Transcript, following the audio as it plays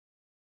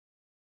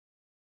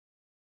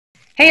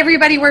Hey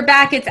everybody, we're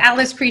back. It's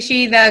Alice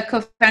Preachy, the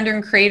co-founder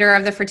and creator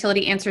of the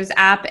Fertility Answers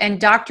app, and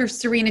Dr.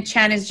 Serena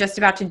Chen is just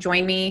about to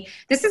join me.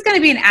 This is going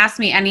to be an Ask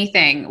Me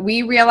Anything.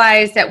 We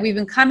realize that we've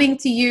been coming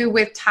to you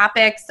with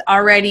topics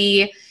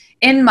already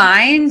in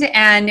mind,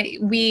 and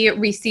we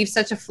receive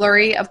such a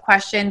flurry of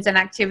questions and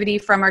activity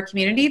from our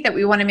community that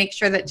we want to make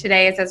sure that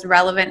today is as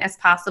relevant as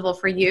possible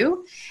for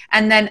you.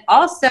 And then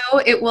also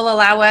it will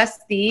allow us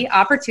the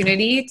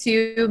opportunity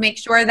to make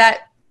sure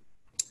that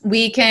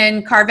we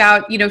can carve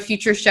out,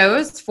 future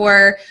shows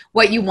for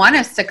what you want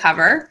us to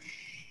cover.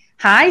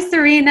 Hi,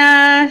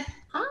 Serena.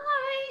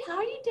 Hi, how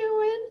are you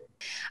doing?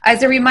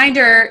 As a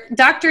reminder,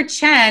 Dr.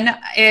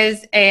 Chen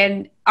is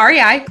an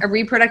REI, a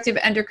reproductive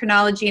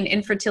endocrinology and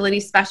infertility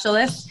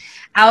specialist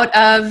out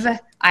of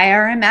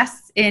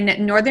IRMS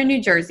in Northern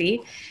New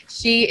Jersey.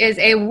 She is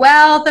a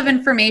wealth of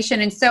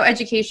information and so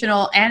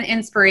educational and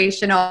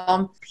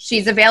inspirational.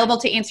 She's available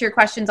to answer your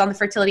questions on the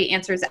Fertility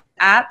Answers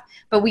app,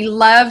 but we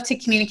love to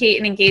communicate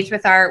and engage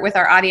with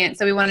our audience.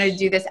 So we wanted to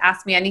do this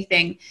Ask Me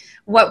Anything.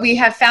 What we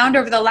have found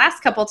over the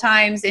last couple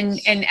times in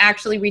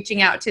actually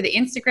reaching out to the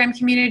Instagram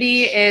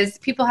community is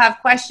people have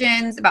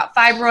questions about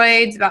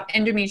fibroids, about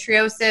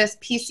endometriosis,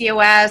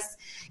 PCOS.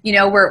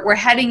 We're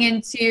heading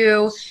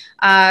into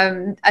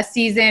a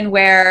season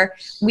where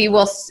we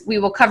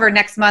will cover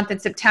next month in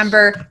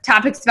September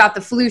topics about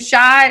the flu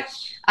shot.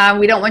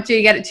 We don't want you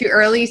to get it too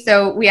early,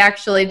 so we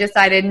actually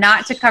decided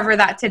not to cover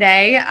that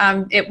today.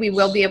 We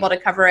will be able to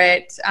cover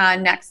it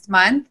next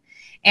month.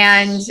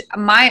 And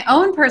my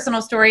own personal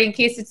story, in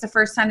case it's the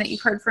first time that you've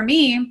heard from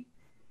me,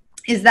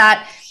 is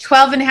that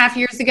 12 and a half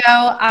years ago,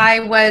 I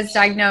was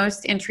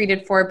diagnosed and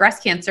treated for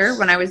breast cancer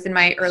when I was in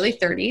my early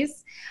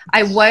 30s.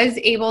 I was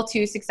able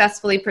to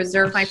successfully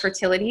preserve my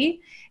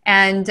fertility.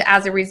 And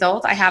as a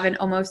result, I have an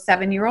almost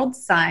 7-year-old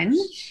son.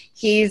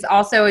 He's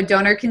also a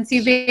donor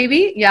conceived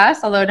baby. Yes,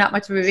 although not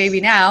much of a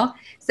baby now.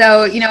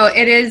 So,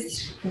 it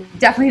is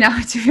definitely not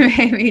much of a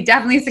baby,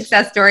 definitely a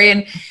success story.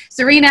 And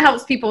Serena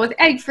helps people with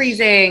egg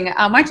freezing.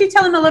 Why don't you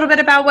tell them a little bit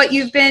about what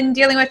you've been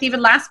dealing with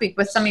even last week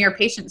with some of your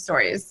patient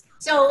stories?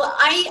 So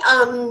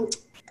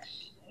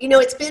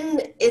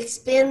it's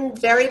been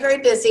very, very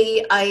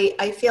busy.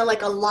 I feel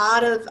like a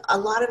lot of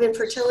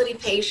infertility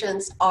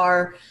patients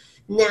are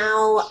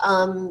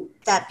now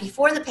that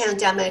before the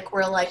pandemic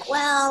were like,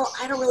 well,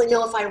 I don't really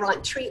know if I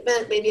want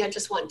treatment. Maybe I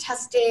just want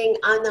testing.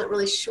 I'm not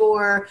really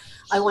sure.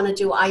 I want to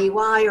do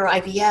IUI or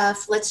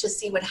IVF. Let's just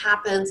see what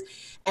happens.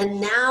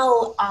 And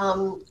now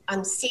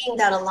I'm seeing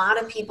that a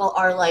lot of people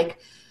are like,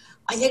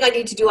 I think I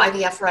need to do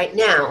IVF right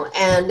now.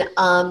 And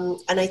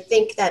I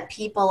think that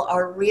people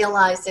are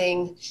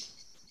realizing,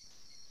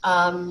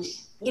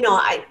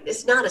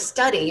 it's not a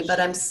study,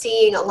 but I'm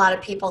seeing a lot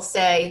of people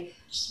say,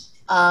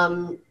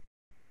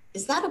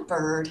 is that a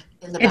bird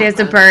in the background? It is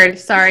a bird.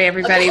 Sorry,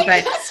 everybody,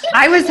 okay. But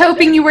I was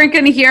hoping you weren't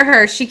going to hear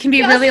her. She can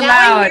be really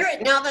loud. I hear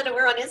it now that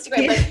we're on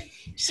Instagram, but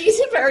she's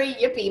a very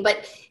yippy.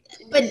 But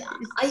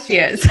I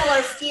think people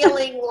are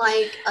feeling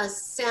like a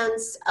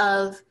sense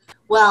of,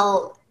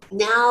 well,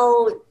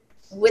 now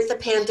with the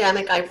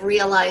pandemic, I've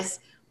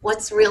realized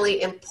what's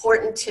really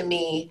important to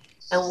me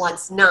and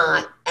what's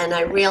not. And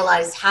I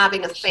realize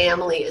having a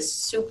family is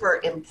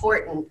super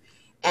important.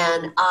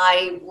 And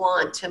I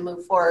want to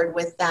move forward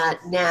with that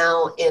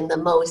now in the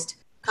most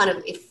kind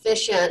of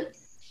efficient,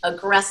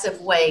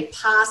 aggressive way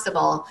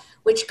possible,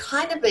 which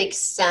kind of makes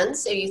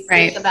sense. So you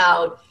think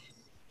about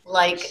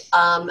like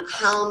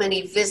how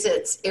many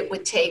visits it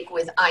would take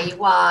with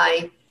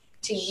IUI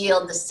to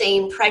yield the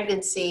same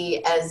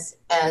pregnancy as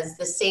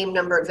the same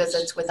number of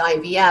visits with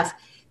IVF,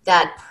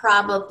 that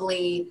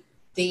probably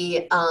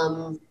the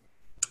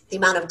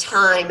amount of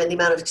time and the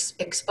amount of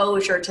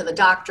exposure to the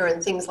doctor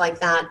and things like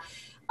that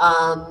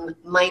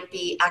might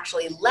be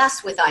actually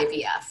less with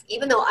IVF,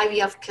 even though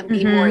IVF can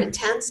be more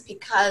intense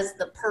because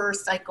the per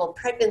cycle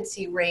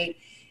pregnancy rate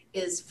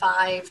is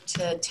 5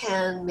 to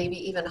 10, maybe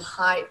even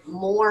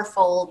more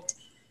fold,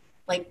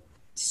 like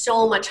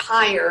so much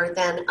higher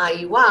than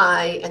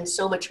IUI and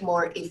so much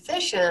more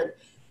efficient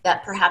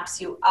that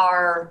perhaps you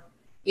are,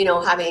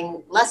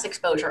 having less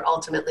exposure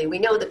ultimately. We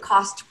know the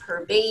cost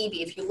per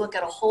baby, if you look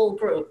at a whole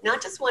group,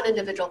 not just one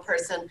individual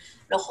person,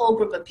 but a whole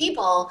group of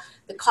people,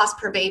 the cost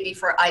per baby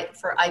for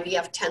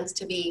IVF tends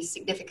to be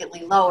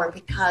significantly lower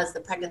because the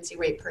pregnancy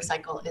rate per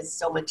cycle is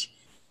so much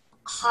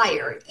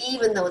higher,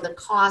 even though the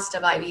cost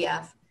of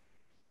IVF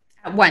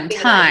at one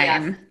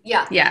time,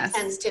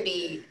 tends to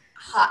be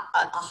a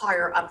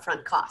higher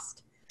upfront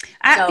cost.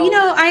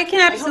 I can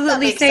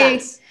absolutely say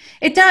sense.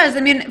 It does. I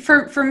mean,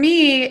 for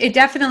me, it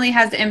definitely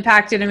has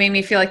impacted and made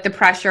me feel like the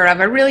pressure of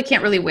I really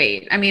can't really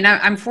wait. I mean,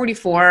 I'm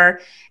 44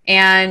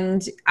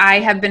 and I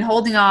have been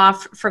holding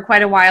off for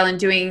quite a while and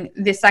doing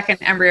the second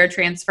embryo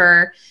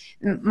transfer.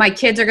 My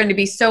kids are going to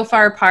be so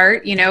far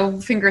apart,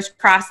 fingers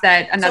crossed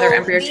that another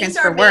embryo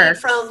transfer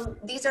works.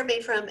 These are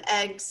made from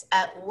eggs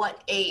at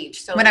what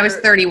age? So when I was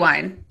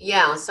 31.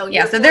 Yeah. So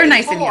so they're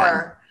nice and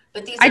young.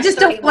 But these I are just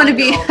don't want to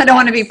be, 31-year-old I don't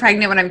want to be eggs.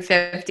 pregnant when I'm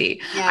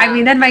 50. Yeah. I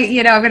mean, then I'm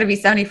going to be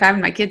 75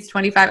 and my kid's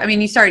 25. I mean,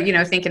 you start,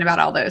 thinking about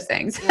all those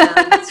things. Yeah,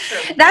 that's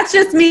true. That's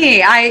just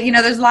me.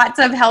 There's lots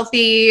of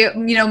healthy,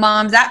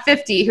 moms at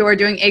 50 who are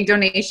doing egg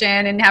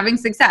donation and having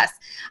success.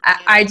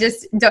 I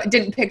just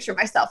didn't picture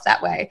myself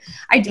that way.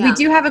 We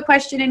do have a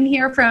question in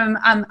here from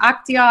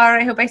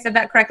Akhtiar. I hope I said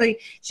that correctly.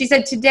 She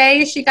said,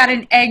 today she got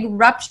an egg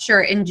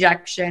rupture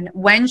injection.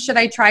 When should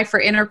I try for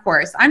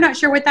intercourse? I'm not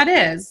sure what that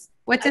is.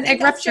 What's an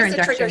egg rupture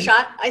injection? Trigger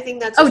shot. I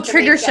think that's just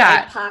trigger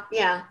shot. Pop.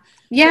 Yeah.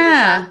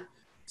 Yeah.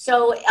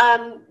 So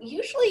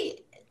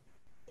usually,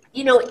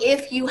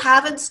 if you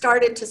haven't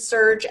started to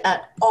surge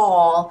at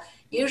all,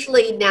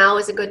 usually now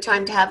is a good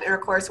time to have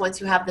intercourse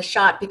once you have the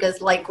shot, because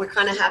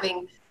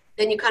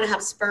then you kind of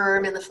have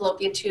sperm in the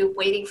fallopian tube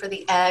waiting for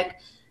the egg.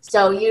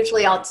 So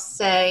usually I'll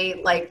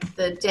say like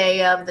the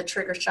day of the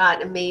trigger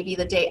shot and maybe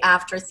the day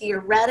after.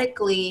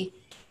 Theoretically,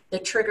 the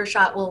trigger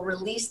shot will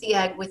release the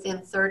egg within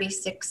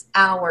 36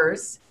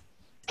 hours,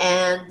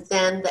 and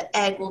then the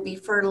egg will be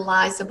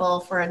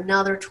fertilizable for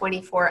another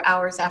 24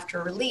 hours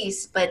after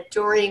release. But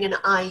during an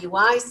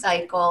IUI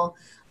cycle,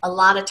 a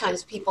lot of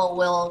times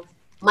people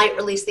might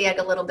release the egg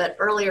a little bit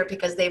earlier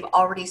because they've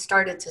already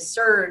started to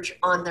surge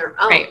on their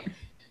own. Right.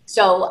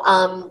 So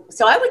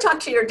I would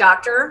talk to your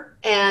doctor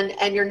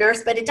and your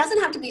nurse, but it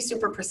doesn't have to be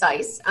super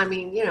precise. I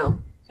mean,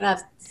 you could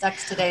have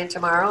sex today and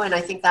tomorrow, and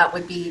I think that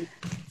would be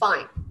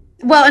fine.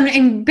 Well,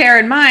 and bear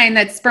in mind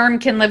that sperm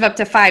can live up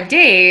to 5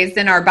 days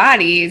in our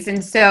bodies.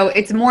 And so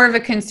it's more of a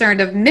concern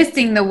of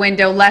missing the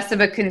window, less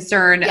of a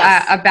concern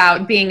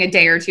about being a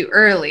day or two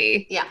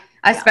early. Yeah.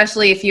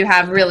 Especially if you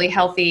have really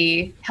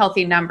healthy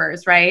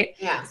numbers, right?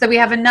 Yeah. So we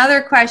have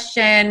another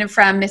question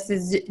from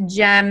Mrs.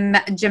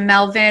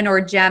 Gemelvin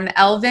or Gem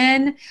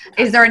Elvin.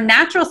 Okay. Is there a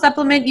natural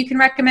supplement you can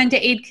recommend to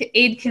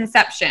aid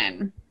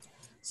conception?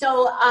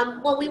 So,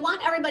 we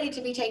want everybody to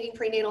be taking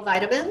prenatal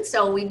vitamins.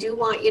 So we do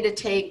want you to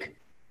take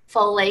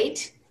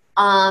folate,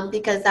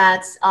 because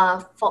that's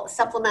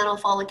supplemental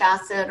folic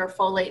acid or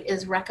folate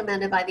is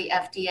recommended by the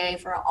FDA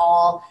for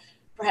all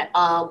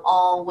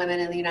women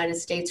in the United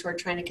States who are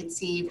trying to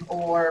conceive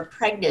or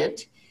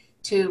pregnant,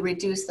 to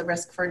reduce the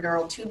risk for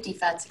neural tube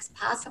defects. It's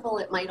possible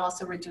it might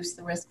also reduce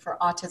the risk for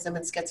autism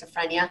and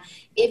schizophrenia.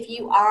 If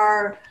you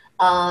are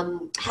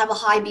have a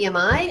high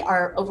BMI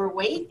or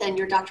overweight, then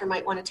your doctor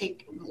might want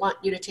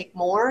you to take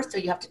more, so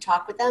you have to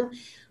talk with them.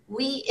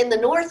 We, in the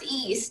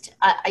Northeast,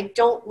 I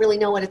don't really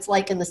know what it's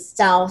like in the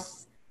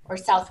South or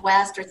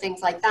Southwest or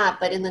things like that,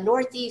 but in the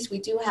Northeast, we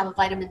do have a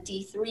vitamin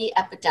D3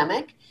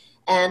 epidemic,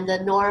 and the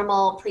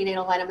normal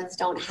prenatal vitamins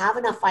don't have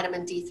enough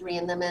vitamin D3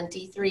 in them, and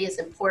D3 is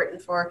important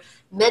for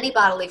many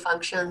bodily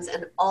functions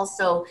and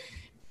also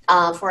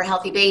for a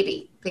healthy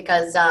baby,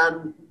 because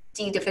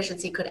D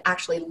deficiency could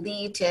actually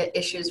lead to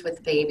issues with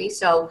the baby.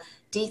 So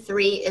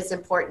D3 is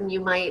important.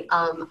 You might,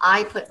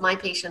 I put my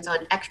patients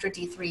on extra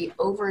D3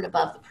 over and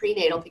above the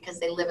prenatal because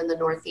they live in the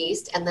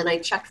Northeast, and then I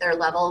check their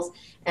levels,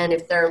 and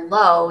if they're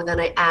low, then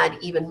I add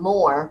even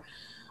more.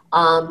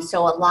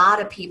 So a lot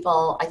of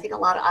people, I think a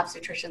lot of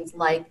obstetricians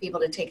like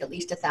people to take at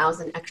least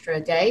 1,000 extra a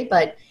day,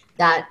 but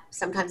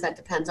sometimes that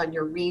depends on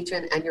your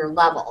region and your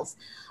levels.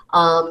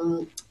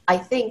 I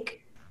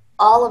think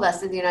all of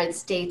us in the United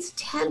States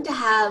tend to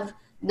have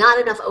not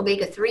enough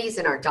omega-3s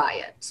in our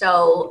diet.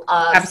 So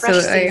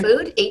fresh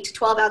seafood, 8 to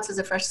 12 ounces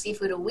of fresh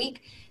seafood a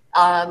week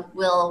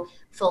will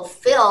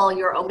fulfill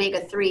your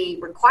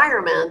omega-3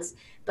 requirements.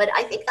 But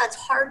I think that's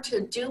hard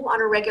to do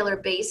on a regular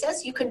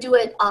basis. You can do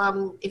it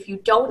if you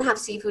don't have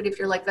seafood, if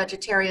you're like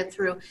vegetarian,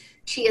 through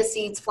chia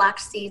seeds,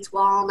 flax seeds,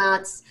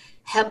 walnuts,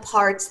 hemp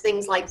hearts,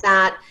 things like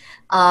that.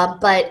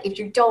 But if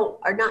you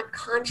are not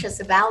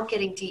conscious about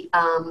getting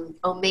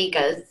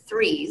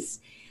omega-3s,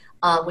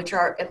 which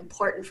are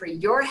important for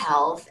your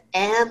health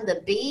and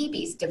the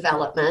baby's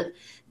development,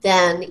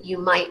 then you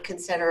might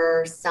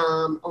consider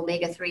some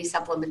omega-3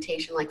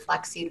 supplementation like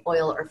flaxseed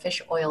oil or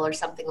fish oil or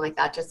something like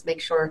that. Just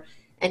make sure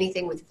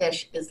anything with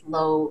fish is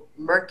low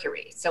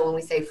mercury. So when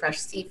we say fresh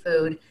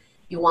seafood,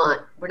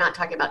 we're not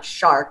talking about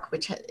shark,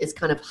 which is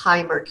kind of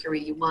high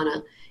mercury. You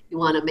want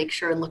to make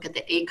sure and look at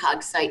the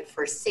ACOG site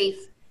for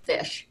safe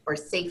fish or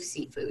safe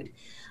seafood.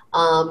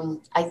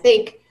 I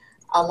think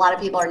a lot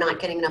of people are not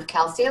getting enough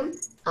calcium.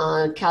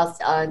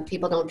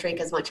 People don't drink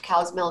as much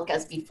cow's milk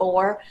as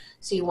before,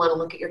 so you want to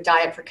look at your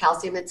diet for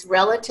calcium. It's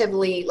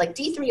relatively, like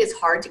D3 is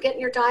hard to get in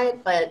your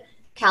diet, but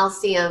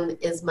calcium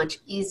is much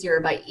easier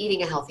by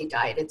eating a healthy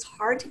diet. It's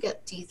hard to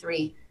get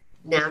D3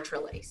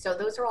 naturally. So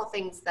those are all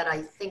things that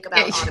I think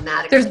about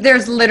automatically.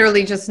 There's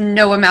literally just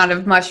no amount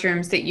of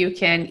mushrooms that you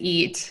can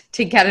eat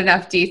to get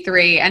enough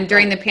D3. And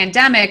during the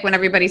pandemic, when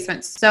everybody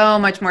spent so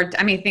much more,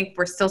 I think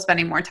we're still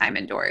spending more time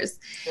indoors,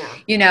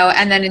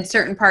 and then in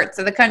certain parts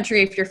of the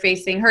country, if you're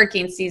facing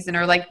hurricane season,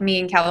 or like me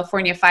in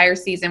California, fire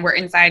season, we're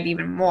inside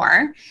even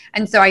more.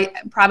 And so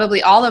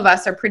probably all of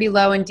us are pretty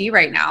low in D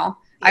right now.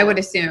 I would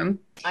assume.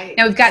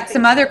 Now we've got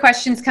some other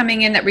questions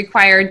coming in that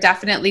require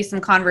definitely some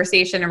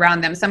conversation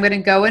around them. So I'm going to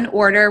go in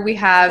order. We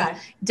have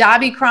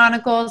Dobby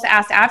Chronicles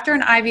asked, after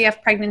an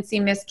IVF pregnancy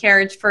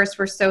miscarriage, first,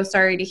 we're so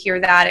sorry to hear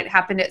that. It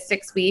happened at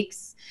 6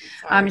 weeks.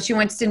 She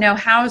wants to know,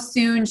 how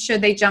soon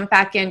should they jump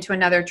back into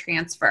another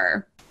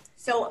transfer?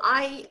 So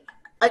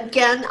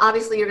again,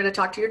 obviously you're going to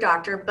talk to your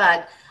doctor,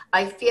 but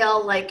I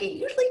feel like it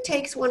usually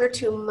takes 1 or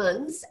 2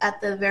 months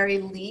at the very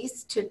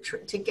least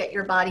to get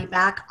your body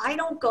back. I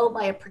don't go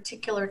by a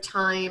particular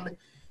time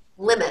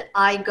limit.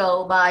 I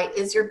go by,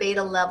 is your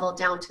beta level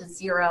down to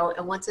 0?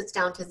 And once it's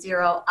down to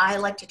 0, I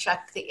like to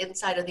check the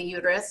inside of the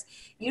uterus.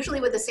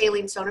 Usually with a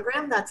saline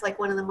sonogram, that's like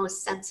one of the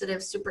most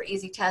sensitive, super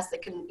easy tests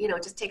that can,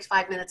 it just takes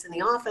 5 minutes in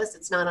the office.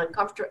 It's not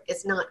uncomfortable.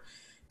 It's not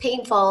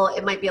painful.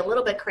 It might be a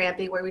little bit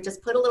crampy, where we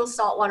just put a little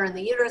salt water in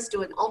the uterus,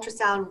 do an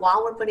ultrasound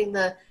while we're putting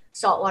the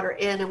salt water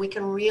in, and we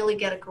can really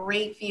get a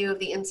great view of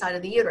the inside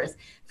of the uterus.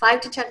 5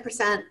 to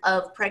 10%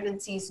 of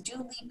pregnancies do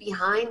leave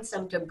behind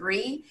some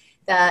debris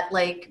that,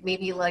 like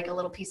maybe like a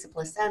little piece of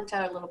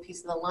placenta, a little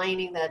piece of the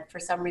lining that for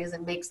some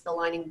reason makes the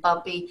lining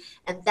bumpy,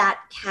 and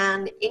that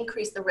can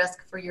increase the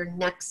risk for your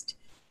next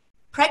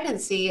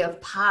pregnancy of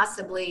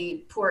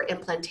possibly poor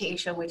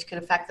implantation, which can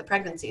affect the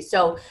pregnancy.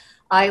 So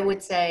I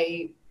would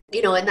say,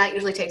 and that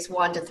usually takes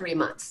 1 to 3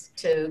 months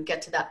to get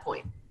to that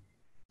point.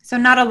 So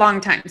not a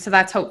long time. So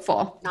that's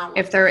hopeful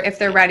if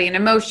they're ready, and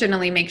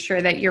emotionally make sure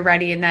that you're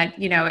ready, and that,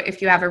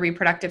 if you have a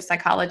reproductive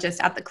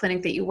psychologist at the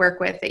clinic that you work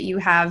with, that you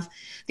have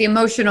the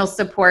emotional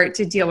support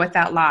to deal with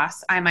that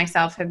loss. I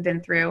myself have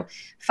been through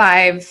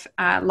 5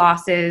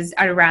 losses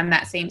at around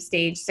that same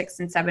stage,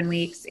 6 and 7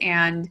 weeks.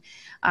 And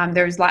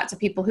there's lots of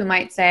people who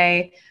might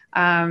say,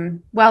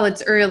 well,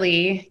 it's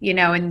early,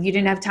 and you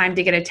didn't have time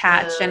to get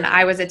attached. And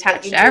I was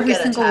attached to every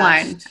single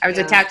one. I was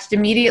attached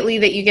immediately.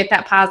 That you get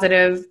that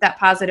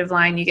positive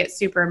line, you get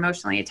super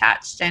emotionally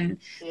attached, and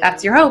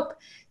that's your hope.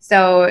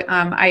 So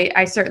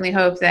I certainly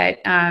hope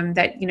that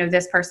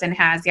this person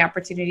has the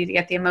opportunity to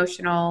get the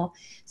emotional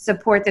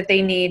support that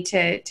they need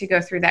to go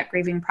through that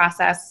grieving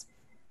process.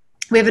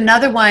 We have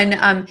another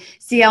one,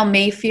 CL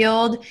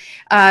Mayfield,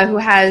 who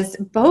has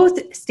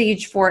both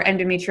stage 4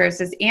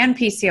 endometriosis and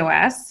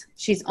PCOS.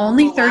 She's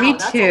only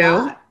 32.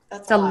 Wow,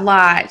 that's a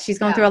lot. She's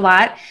going through a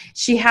lot.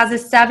 She has a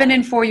 7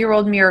 and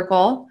 4-year-old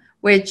miracle,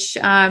 which,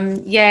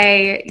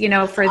 yay,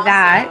 for awesome.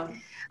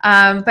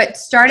 That. But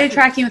started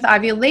tracking with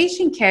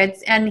ovulation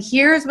kits. And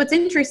here's what's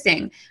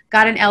interesting.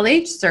 Got an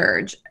LH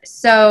surge.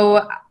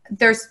 So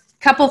there's a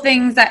couple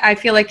things that I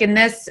feel like in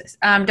this,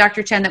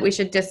 Dr. Chen, that we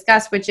should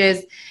discuss, which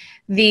is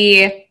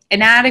the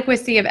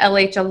inadequacy of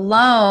LH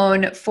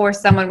alone for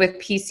someone with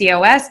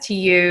PCOS to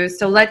use.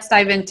 So let's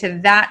dive into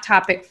that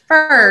topic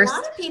first. A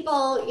lot of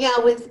people,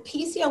 with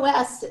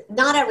PCOS,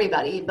 not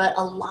everybody, but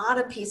a lot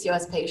of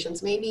PCOS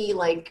patients, maybe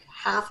like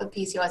half of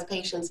PCOS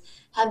patients,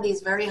 have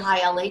these very high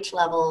LH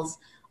levels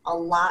a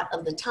lot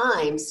of the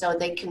time. So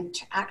they can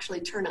actually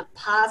turn up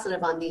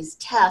positive on these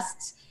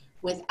tests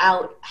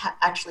without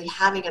actually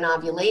having an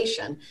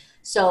ovulation.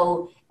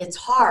 So it's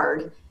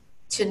hard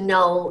to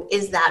know,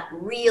 is that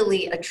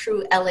really a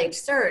true LH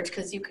surge?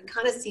 Because you can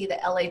kind of see the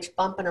LH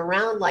bumping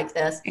around like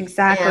this.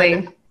 Exactly.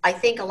 And I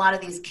think a lot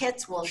of these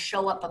kits will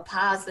show up a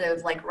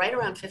positive, like right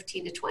around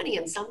 15 to 20.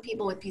 And some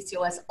people with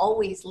PCOS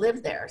always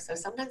live there. So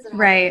sometimes it's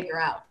hard to figure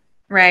out.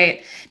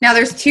 Right. Now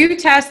there's 2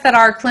 tests that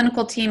our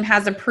clinical team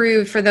has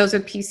approved for those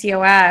with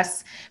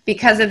PCOS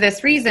because of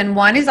this reason.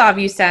 One is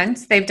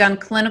OvuSense. They've done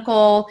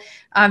clinical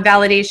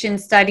validation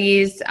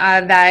studies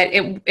that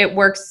it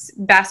works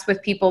best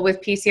with people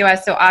with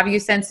PCOS. So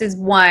OvuSense is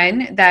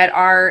one that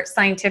our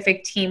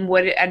scientific team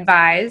would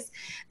advise.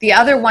 The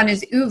other one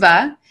is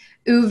UVA.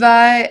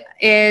 UVA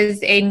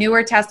is a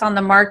newer test on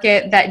the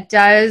market that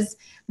does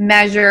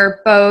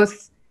measure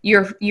both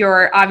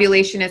your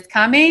ovulation is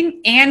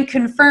coming and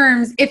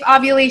confirms if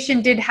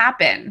ovulation did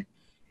happen.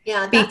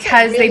 Yeah,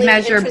 because really they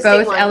measure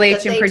both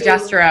LH and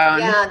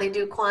progesterone. They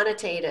do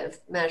quantitative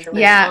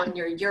measurements on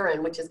your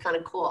urine, which is kind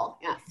of cool.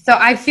 Yeah. So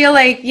I feel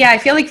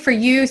like for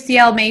you,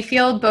 CL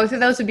Mayfield, both of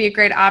those would be a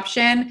great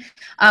option.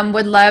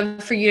 Would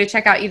love for you to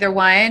check out either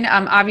one,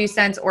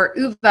 OvuSense or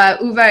UVA.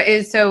 UVA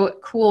is so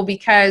cool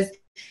because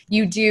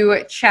you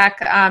do check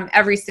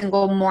every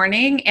single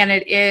morning, and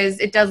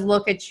it does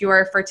look at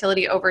your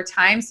fertility over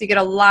time. So you get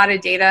a lot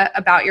of data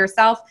about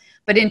yourself.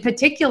 But in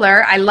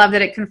particular, I love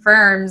that it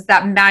confirms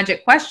that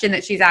magic question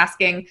that she's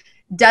asking.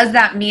 Does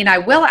that mean I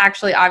will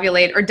actually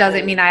ovulate, or does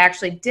it mean I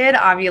actually did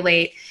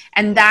ovulate?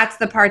 And that's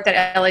the part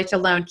that LH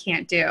alone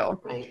can't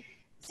do. Right.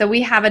 So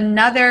we have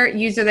another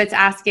user that's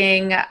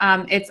asking,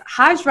 it's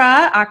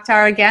Hajra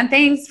Akhtar again.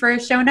 Thanks for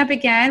showing up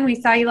again. We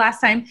saw you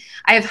last time.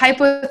 I have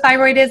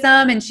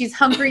hypothyroidism and she's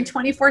hungry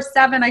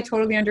 24/7. I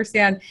totally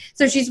understand.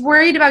 So she's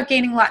worried about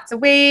gaining lots of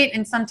weight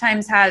and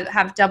sometimes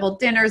have double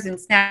dinners and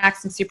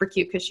snacks, and super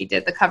cute because she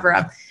did the cover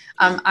up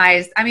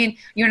eyes. I mean,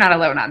 you're not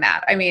alone on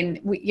that. I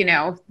mean,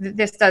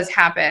 this does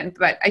happen,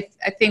 but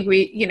I think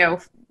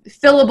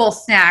fillable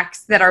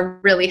snacks that are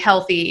really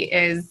healthy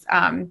is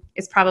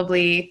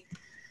probably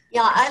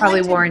Yeah,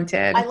 probably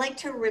warranted. I like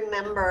to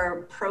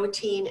remember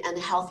protein and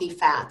healthy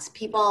fats.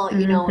 People,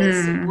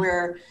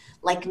 we're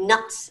like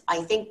nuts.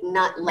 I think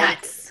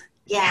Nuts.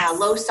 Yeah,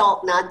 low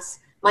salt nuts.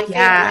 My favorite,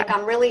 like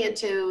I'm really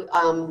into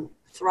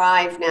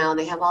Thrive now.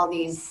 They have all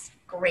these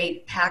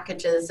great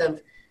packages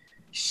of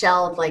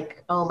shelled,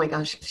 like, oh my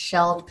gosh,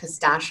 shelled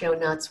pistachio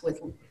nuts with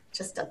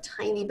just a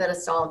tiny bit of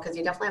salt, because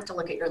you definitely have to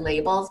look at your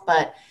labels,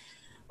 but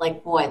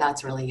like, boy,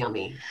 that's really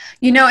yummy.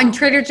 And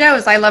Trader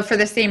Joe's I love for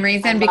the same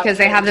reason, because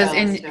they have those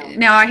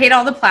now I hate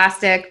all the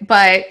plastic,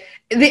 but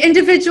the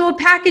individual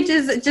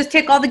packages just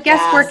take all the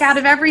guesswork out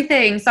of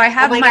everything. So I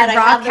have my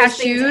raw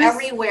cashews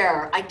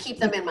everywhere. I keep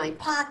them in my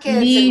pockets.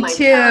 Me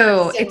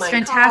too. It's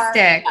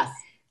fantastic. Yes.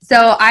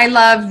 So I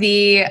love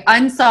the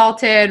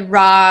unsalted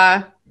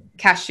raw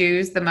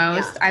cashews the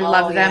most. I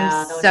love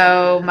them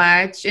so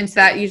much. And so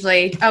that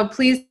usually,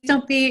 please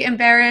don't be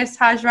embarrassed,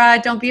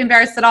 Hajra. Don't be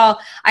embarrassed at all.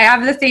 I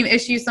have the same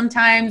issue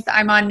sometimes.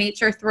 I'm on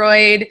Nature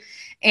Throid.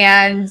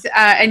 And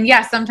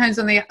yes, sometimes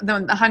when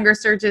the hunger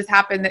surges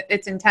happen,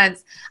 it's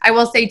intense. I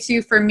will say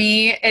too, for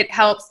me, it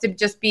helps to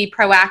just be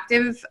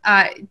proactive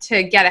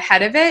to get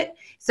ahead of it,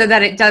 so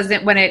that it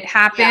doesn't, when it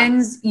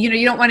happens,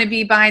 you don't want to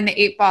be behind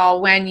the 8 ball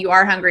when you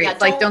are hungry.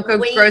 It's like, don't go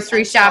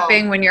grocery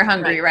shopping when you're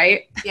hungry,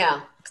 right?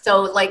 Yeah.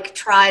 So like,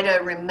 try to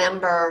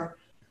remember,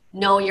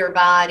 know your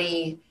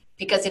body,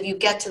 because if you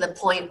get to the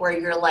point where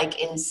you're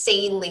like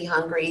insanely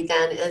hungry,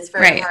 then it's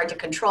very hard to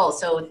control.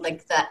 So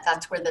like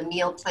that's where the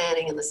meal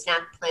planning and the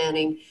snack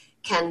planning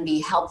can be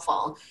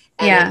helpful.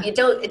 And it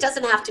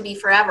doesn't have to be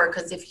forever,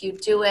 because if you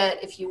do it,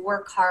 if you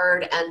work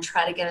hard and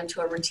try to get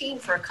into a routine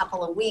for a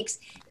couple of weeks,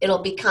 it'll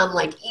become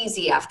like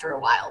easy after a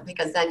while,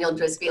 because then you'll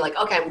just be like,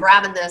 okay, I'm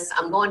grabbing this,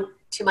 I'm going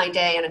to my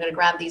day and I'm going to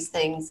grab these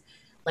things.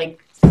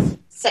 Like,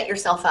 set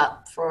yourself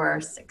up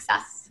for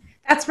success.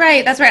 That's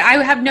right.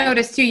 I have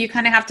noticed too, you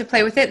kind of have to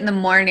play with it in the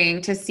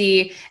morning to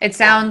see. It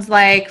sounds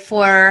like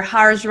for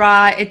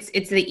Hajra,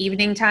 it's the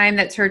evening time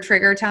that's her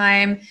trigger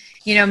time.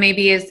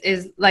 Maybe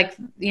is like,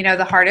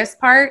 the hardest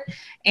part,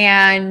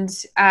 and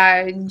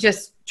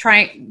just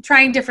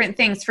trying different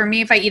things. For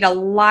me, if I eat a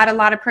lot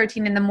of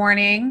protein in the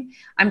morning,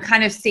 I'm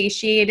kind of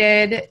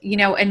satiated,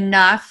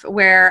 enough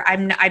where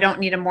I don't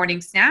need a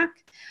morning snack.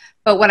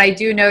 But what I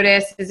do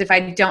notice is if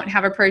I don't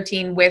have a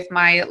protein with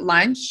my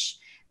lunch,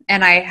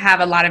 and I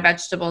have a lot of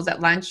vegetables at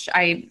lunch.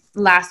 I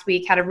last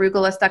week had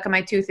arugula stuck in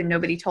my tooth and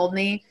nobody told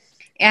me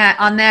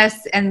on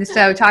this. And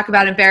so talk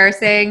about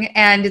embarrassing.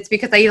 And it's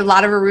because I eat a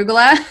lot of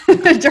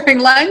arugula during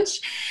lunch.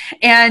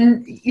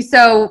 And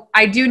so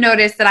I do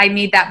notice that I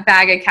need that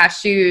bag of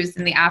cashews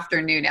in the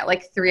afternoon at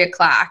like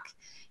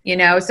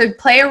 3:00. So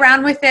play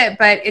around with it,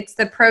 but it's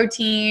the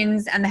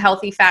proteins and the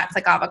healthy fats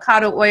like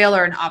avocado oil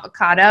or an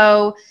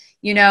avocado.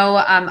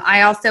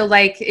 I also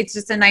like, it's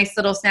just a nice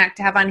little snack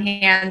to have on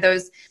hand.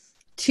 Those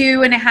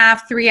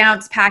 2.5, 3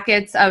 ounce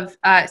packets of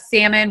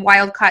salmon,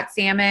 wild caught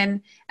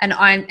salmon,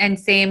 and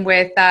same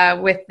with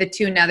the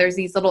tuna. There's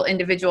these little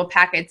individual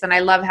packets, and I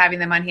love having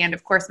them on hand.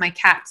 Of course, my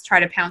cats try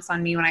to pounce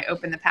on me when I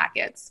open the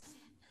packets.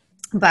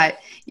 But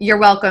you're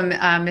welcome,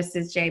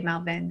 Mrs. J.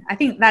 Melvin. I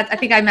think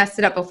I messed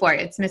it up before.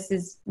 It's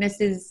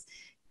Mrs.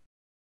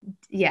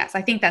 Yes,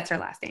 I think that's her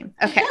last name.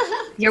 Okay.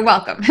 You're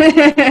welcome.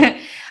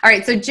 All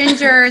right. So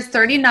Ginger's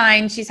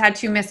 39. She's had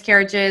 2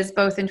 miscarriages,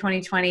 both in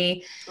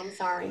 2020. I'm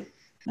sorry.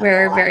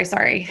 We're very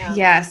sorry. Yeah.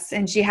 Yes.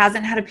 And she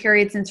hasn't had a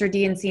period since her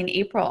D&C in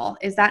April.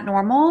 Is that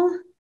normal?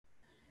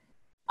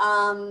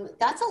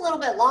 That's a little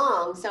bit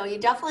long. So you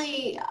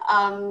definitely,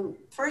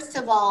 first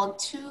of all,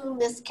 2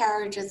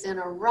 miscarriages in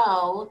a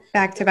row.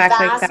 Back to back like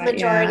that. The vast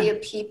majority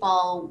of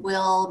people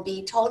will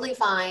be totally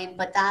fine,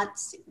 but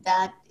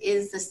that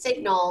is the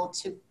signal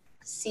to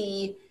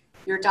see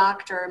your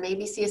doctor,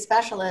 maybe see a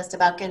specialist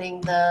about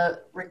getting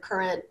the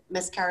recurrent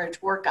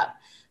miscarriage workup.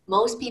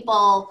 Most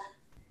people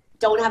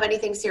don't have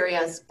anything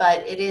serious,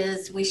 but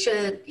we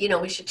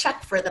should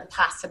check for the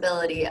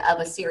possibility of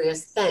a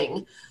serious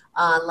thing,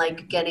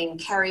 like getting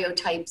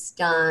karyotypes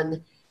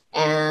done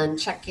and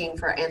checking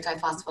for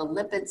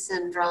antiphospholipid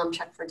syndrome,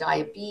 check for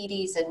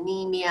diabetes,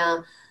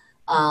 anemia,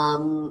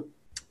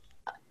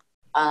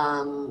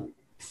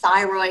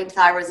 thyroid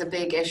is a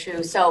big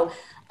issue. So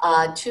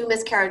 2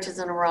 miscarriages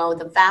in a row,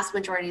 the vast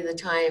majority of the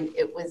time,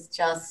 it was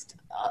just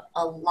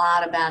a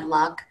lot of bad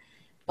luck.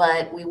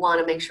 But we want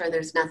to make sure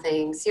there's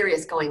nothing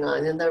serious going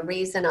on. And the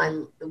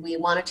reason we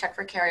want to check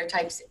for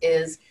karyotypes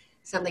is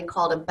something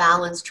called a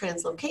balanced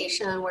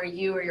translocation, where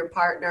you or your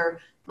partner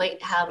might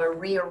have a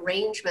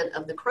rearrangement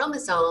of the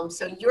chromosomes.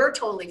 So you're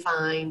totally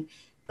fine,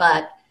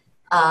 but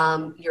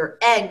your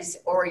eggs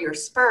or your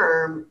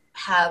sperm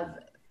have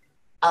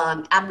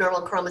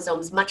abnormal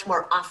chromosomes much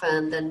more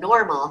often than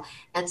normal.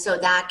 And so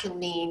that can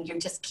mean you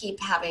just keep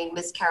having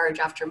miscarriage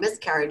after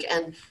miscarriage,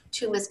 and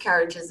 2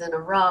 miscarriages in a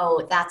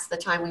row. That's the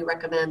time we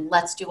recommend,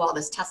 let's do all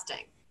this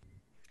testing.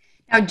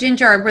 Now,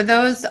 Ginger, were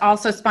those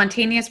also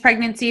spontaneous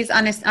pregnancies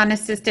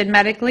unassisted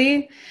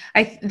medically?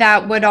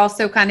 That would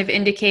also kind of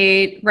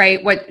indicate,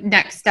 right, what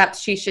next steps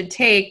she should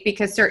take,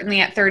 because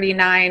certainly at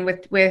 39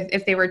 with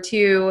if they were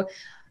 2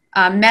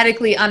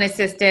 medically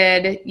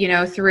unassisted,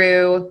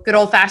 through good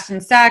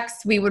old-fashioned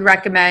sex, we would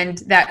recommend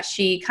that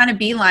she kind of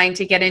beeline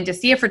to get in to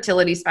see a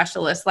fertility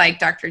specialist like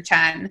Dr.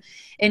 Chen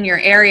in your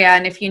area.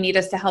 And if you need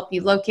us to help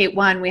you locate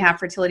one, we have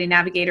fertility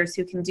navigators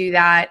who can do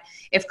that.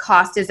 If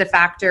cost is a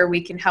factor,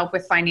 we can help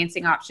with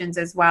financing options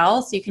as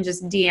well. So you can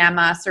just DM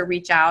us or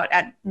reach out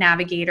at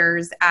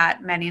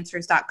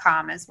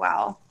navigators@medanswers.com as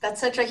well. That's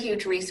such a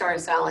huge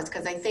resource, Alice,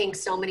 because I think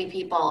so many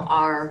people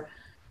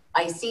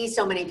I see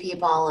so many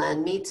people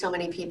and meet so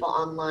many people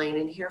online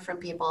and hear from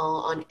people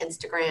on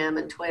Instagram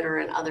and Twitter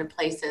and other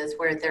places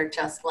where they're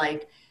just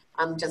like,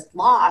 I'm just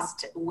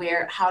lost.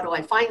 How do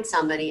I find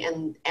somebody?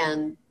 And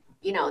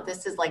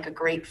this is like a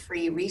great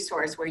free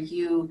resource where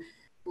you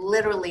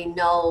literally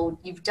know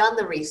you've done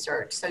the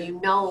research, so you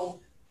know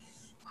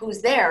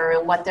who's there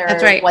and what their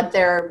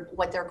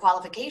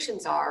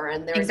qualifications are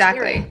and their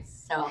experience.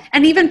 So.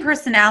 And even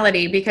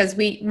personality, because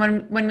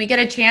when we get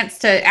a chance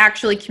to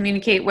actually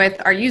communicate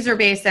with our user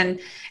base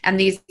and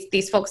these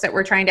folks that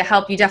we're trying to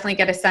help, you definitely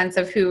get a sense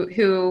of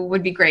who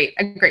would be a great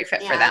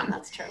fit for them.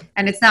 That's true.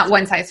 And it's not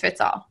one size fits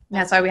all.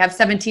 That's why we have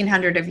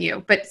 1,700 of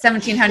you, but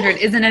 1,700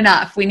 isn't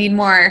enough. We need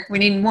more. We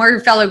need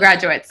more fellow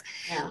graduates.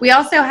 Yeah. We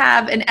also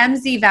have an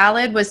MZ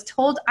Valid was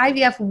told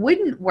IVF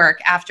wouldn't work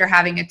after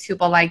having a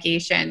tubal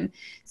ligation.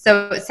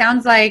 So it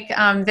sounds like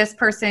this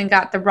person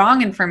got the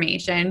wrong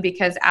information,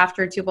 because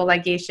after tubal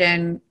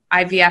ligation,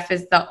 IVF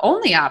is the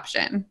only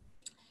option.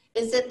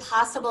 Is it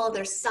possible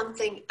there's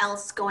something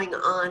else going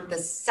on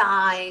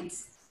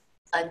besides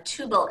a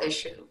tubal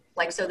issue?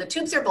 Like, so the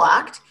tubes are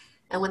blocked,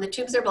 and when the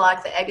tubes are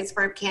blocked, the egg and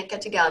sperm can't get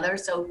together.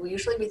 So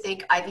usually we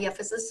think IVF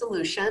is a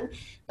solution,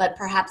 but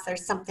perhaps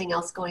there's something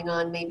else going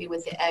on, maybe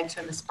with the eggs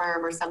or the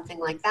sperm or something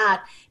like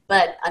that.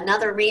 But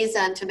another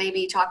reason to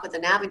maybe talk with the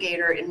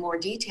navigator in more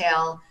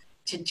detail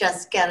to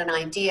just get an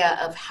idea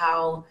of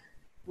how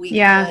we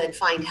could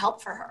find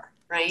help for her,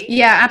 right?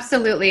 Yeah,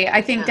 absolutely.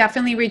 I think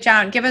definitely reach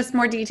out and give us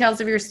more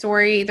details of your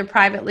story, either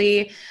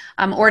privately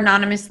or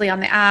anonymously on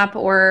the app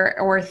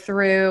or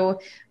through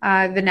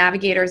the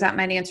navigators at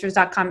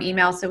medanswers.com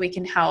email, so we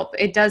can help.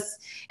 It does,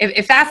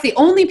 if that's the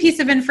only piece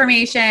of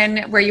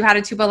information where you had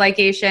a tubal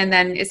ligation,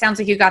 then it sounds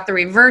like you got the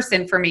reverse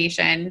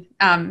information,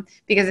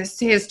 because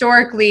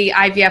historically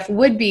IVF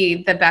would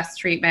be the best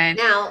treatment.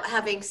 Now,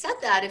 having said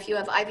that, if you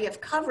have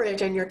IVF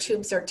coverage and your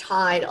tubes are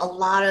tied, a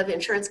lot of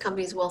insurance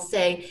companies will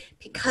say,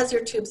 because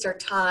your tubes are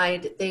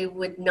tied, they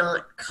would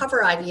not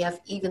cover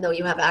IVF even though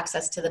you have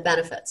access to the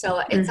benefit.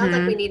 So it sounds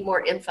like we need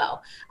more info.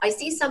 I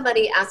see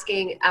somebody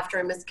asking after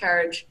a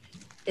miscarriage,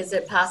 is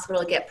it possible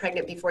to get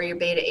pregnant before your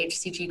beta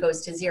HCG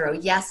goes to 0?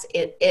 Yes,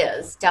 it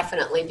is,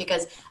 definitely,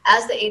 because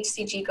as the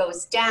HCG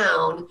goes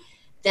down,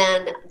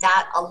 then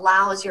that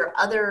allows your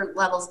other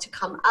levels to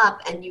come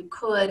up, and you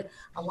could,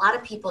 a lot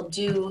of people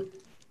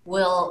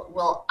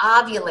will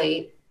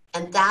ovulate,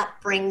 and that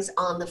brings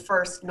on the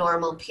first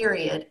normal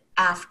period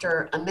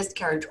after a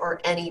miscarriage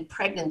or any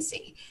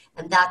pregnancy.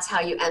 And that's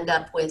how you end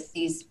up with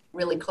these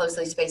really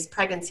closely spaced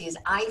pregnancies.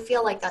 I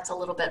feel like that's a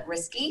little bit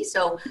risky.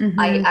 So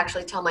I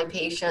actually tell my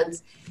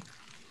patients,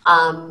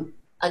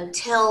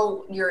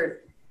 until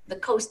the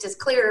coast is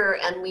clear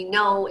and we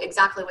know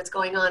exactly what's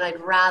going on, I'd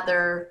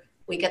rather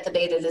we get the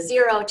beta to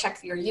 0,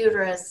 check your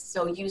uterus,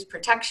 so use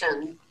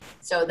protection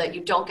so that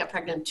you don't get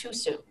pregnant too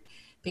soon,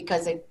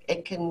 because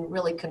it can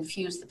really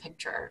confuse the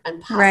picture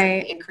and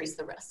possibly increase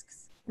the risks.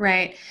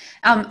 Right.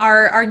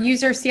 Our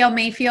user CL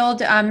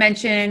Mayfield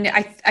mentioned,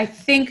 I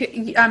think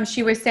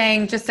she was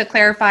saying, just to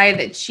clarify,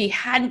 that she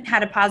hadn't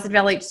had a positive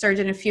LH surge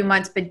in a few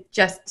months, but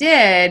just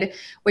did,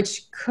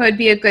 which could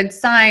be a good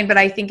sign. But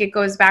I think it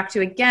goes back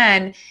to,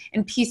 again,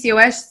 in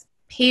PCOS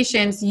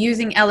patients,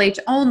 using LH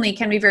only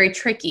can be very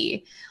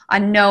tricky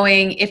on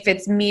knowing if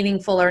it's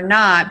meaningful or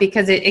not,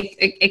 because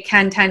it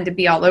can tend to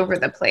be all over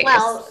the place.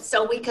 Well,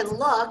 so we can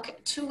look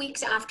 2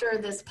 weeks after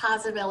this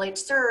positive LH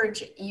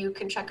surge, you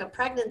can check a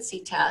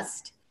pregnancy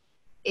test.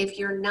 If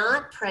you're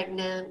not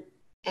pregnant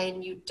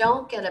and you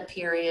don't get a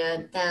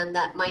period, then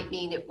that might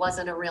mean it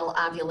wasn't a real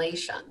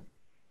ovulation.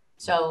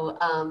 So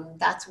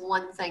that's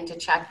one thing to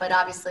check, but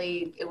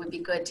obviously it would be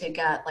good to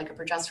get like a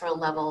progesterone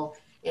level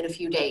in a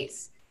few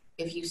days.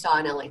 If you saw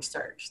an LH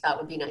surge, that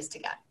would be nice to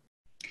get.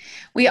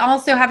 We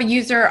also have a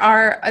user,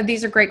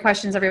 these are great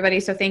questions, everybody,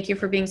 so thank you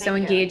for being so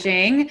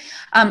engaging.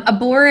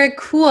 Abora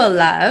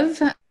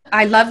Coolove.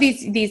 I love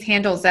these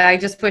handles. That I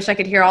just wish I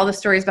could hear all the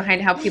stories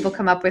behind how people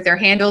come up with their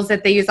handles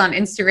that they use on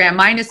Instagram.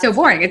 Mine is so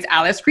boring. It's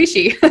Alice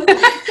Creasy.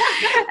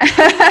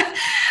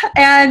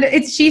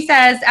 And she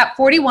says, at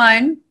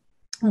 41,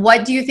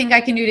 what do you think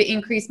I can do to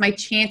increase my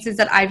chances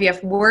at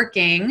IVF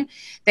working?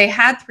 They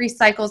had 3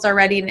 cycles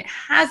already and it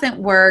hasn't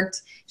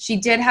worked. She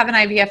did have an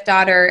IVF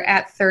daughter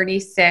at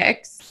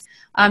 36.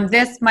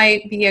 This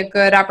might be a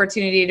good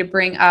opportunity to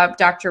bring up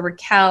Dr.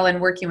 Raquel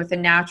and working with a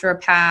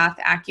naturopath,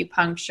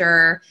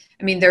 acupuncture.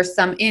 I mean, there's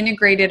some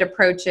integrated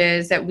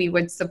approaches that we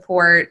would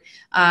support,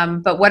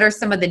 but what are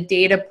some of the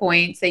data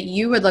points that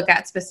you would look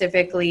at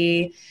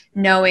specifically,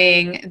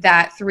 knowing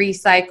that 3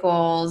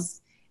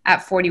 cycles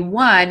at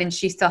 41 and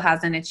she still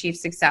hasn't achieved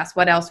success?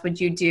 What else would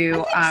you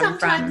do? I think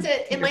sometimes from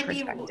it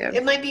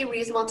might be a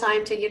reasonable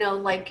time to, you know,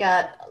 like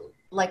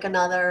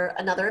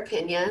another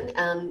opinion,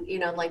 and, you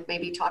know, like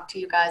maybe talk to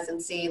you guys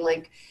and see,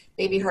 like,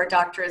 maybe her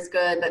doctor is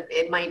good, but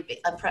it might be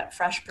a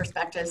fresh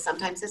perspective.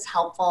 Sometimes it's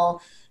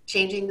helpful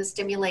changing the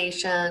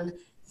stimulation,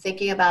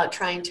 thinking about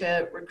trying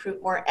to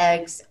recruit more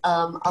eggs.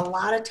 A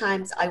lot of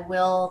times I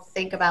will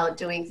think about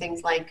doing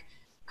things like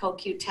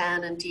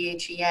CoQ10 and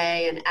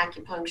DHEA and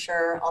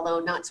acupuncture, although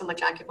not so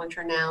much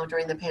acupuncture now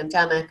during the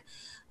pandemic,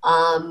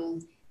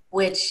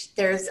 which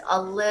there's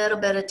a little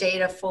bit of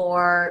data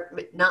for,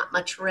 not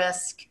much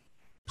risk,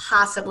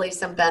 possibly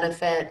some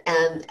benefit,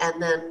 and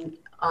then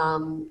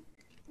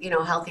you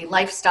know, healthy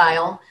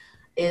lifestyle.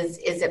 Is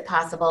it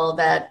possible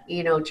that,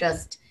 you know,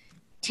 just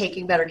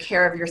taking better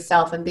care of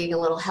yourself and being a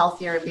little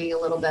healthier and being a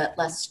little bit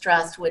less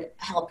stressed would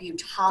help you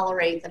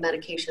tolerate the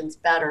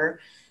medications better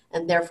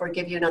and therefore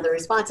give you another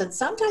response? And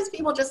sometimes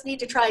people just need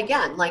to try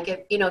again. Like, if,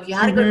 you know, if you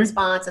had a good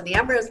response and the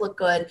embryos look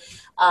good,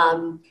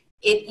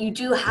 you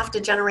do have to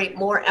generate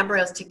more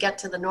embryos to get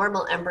to the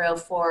normal embryo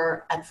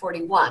at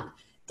 41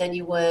 than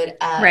you would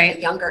at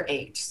a younger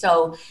age.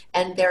 So,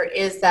 and there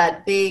is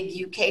that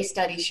big UK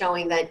study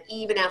showing that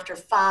even after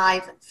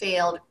 5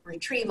 failed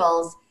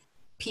retrievals,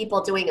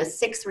 people doing a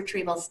 6th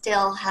retrieval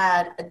still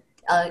had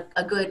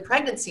a good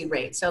pregnancy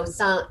rate. So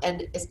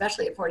and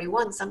especially at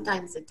 41,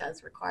 sometimes it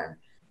does require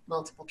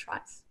multiple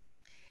tries.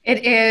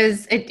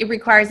 It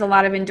requires a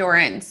lot of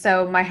endurance.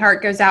 So my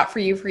heart goes out for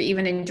you for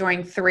even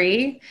enjoying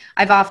 3.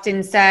 I've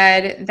often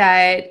said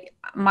that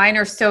mine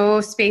are so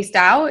spaced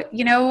out.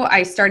 You know,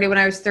 I started when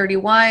I was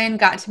 31,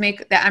 got to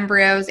make the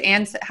embryos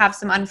and have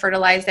some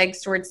unfertilized eggs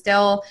stored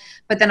still,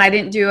 but then I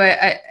didn't do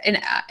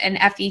an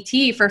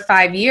FET for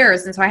 5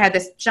 years. And so I had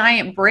this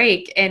giant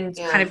break in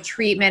kind of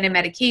treatment and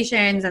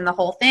medications and the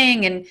whole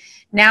thing. And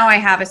now I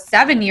have a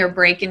 7-year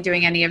break in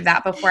doing any of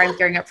that before I'm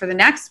gearing up for the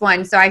next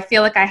one. So I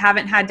feel like I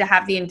haven't had to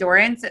have the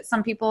endurance that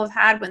some people have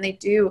had when they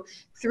do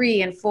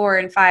 3 and 4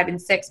 and 5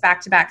 and 6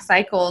 back-to-back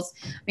cycles.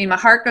 I mean, my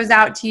heart goes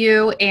out to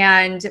you,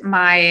 and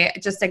my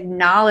just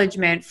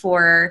acknowledgement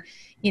for,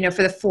 you know,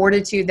 for the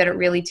fortitude that it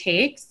really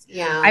takes.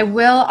 Yeah. I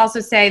will also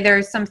say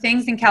there's some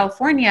things in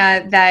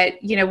California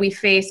that, you know, we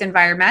face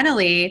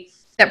environmentally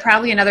that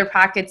probably in other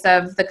pockets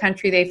of the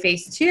country they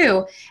face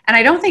too. And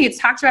I don't think it's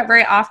talked about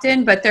very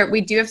often, but we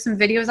do have some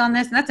videos on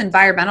this, and that's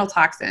environmental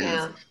toxins.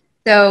 Yeah.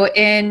 So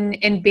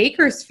in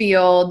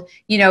Bakersfield,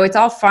 you know, it's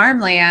all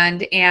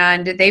farmland,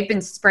 and they've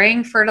been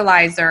spraying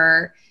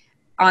fertilizer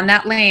on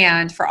that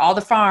land for all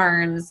the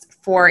farms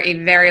for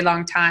a very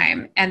long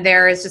time. And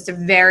there is just a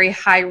very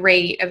high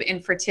rate of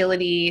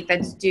infertility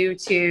that's due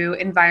to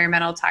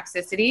environmental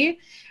toxicity.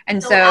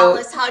 And so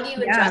Alice, how do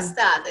you address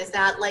that? Is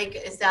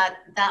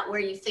that where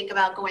you think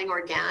about going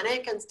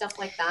organic and stuff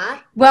like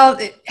that? Well,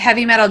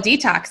 heavy metal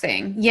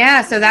detoxing.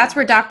 Yeah. So that's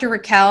where Dr.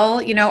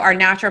 Raquel, you know, our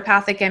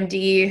naturopathic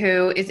MD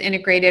who is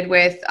integrated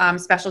with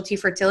specialty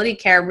fertility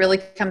care, really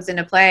comes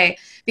into play,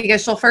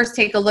 because she'll first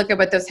take a look at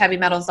what those heavy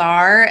metals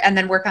are and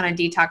then work on a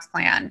detox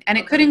plan. And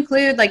it could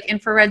include like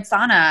infrared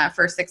sauna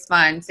for 6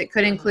 months. It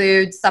could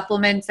include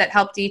supplements that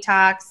help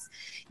detox.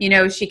 You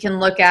know, she can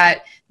look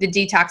at the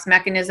detox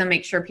mechanism,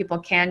 make sure people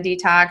can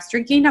detox,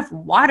 drinking enough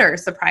water,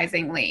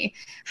 surprisingly.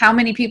 How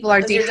many people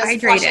are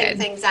dehydrated? You're just flushing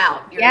things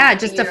out.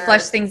 Just to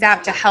flush things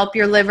out, to help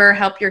your liver,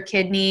 help your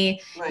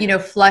kidney, you know,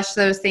 flush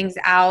those things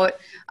out.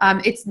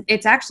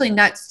 It's actually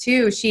nuts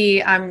too.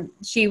 She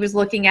was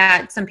looking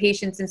at some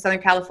patients in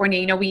Southern California.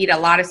 You know, we eat a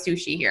lot of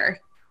sushi here.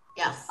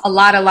 Yes. A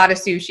lot of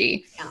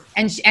sushi.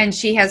 Yeah. And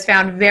she has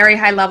found very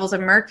high levels of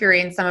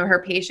mercury in some of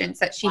her patients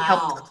that she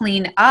helped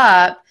clean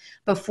up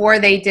before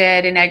they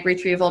did an egg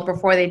retrieval,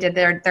 before they did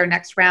their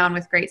next round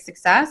with great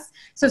success.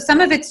 So some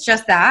of it's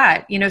just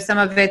that, you know, some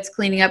of it's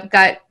cleaning up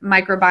gut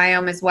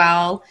microbiome as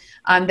well,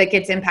 that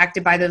gets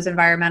impacted by those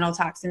environmental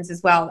toxins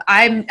as well.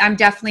 I'm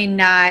definitely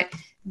not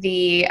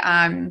the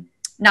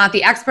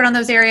expert on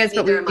those areas,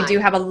 but we do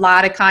have a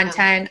lot of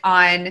content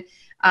on,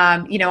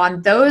 you know,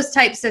 on those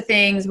types of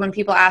things when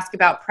people ask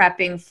about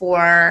prepping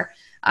for,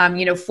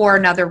 you know, for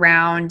another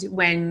round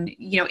when,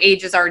 you know,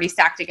 age is already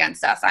stacked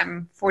against us.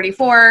 I'm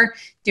 44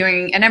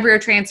 doing an embryo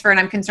transfer, and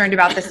I'm concerned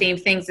about the same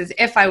things as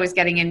if I was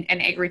getting an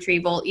egg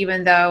retrieval,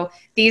 even though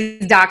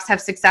these docs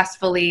have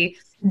successfully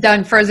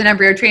done frozen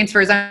embryo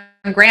transfers on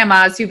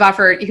grandmas who have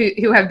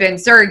been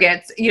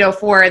surrogates, you know,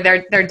 for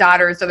their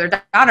daughters or their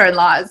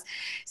daughter-in-laws.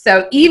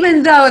 So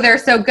even though they're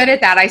so good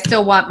at that, I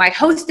still want my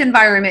host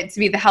environment to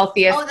be the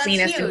healthiest,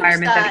 cleanest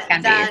environment that it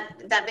can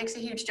be. That makes a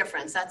huge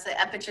difference. That's the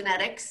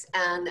epigenetics,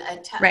 and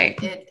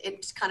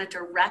it kind of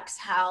directs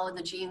how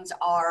the genes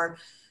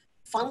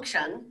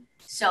function.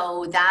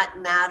 So that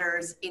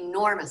matters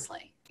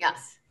enormously.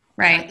 Yes.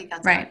 Right. I think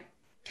that's right.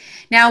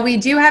 Now we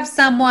do have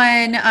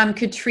someone,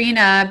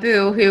 Katrina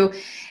Boo, who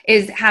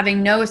is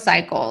having no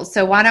cycles.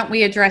 So why don't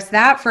we address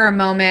that for a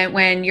moment?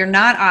 When you're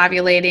not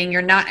ovulating,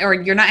 you're not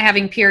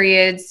having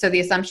periods. So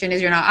the assumption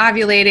is you're not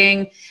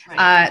ovulating.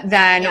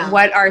 Then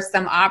what are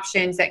some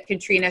options that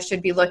Katrina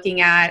should be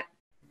looking at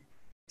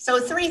So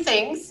 3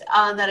 things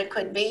that it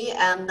could be,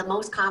 and the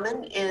most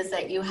common is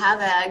that you have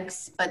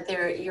eggs, but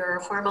your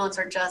hormones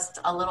are just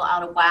a little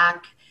out of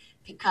whack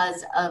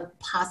because of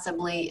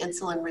possibly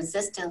insulin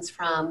resistance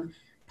from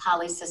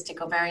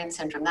polycystic ovarian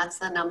syndrome. That's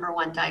the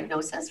 #1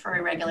 diagnosis for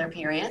irregular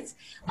periods.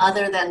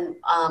 Other than,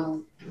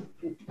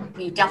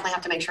 you definitely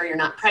have to make sure you're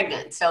not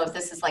pregnant. So if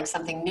this is like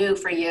something new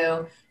for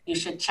you, you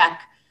should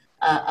check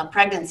a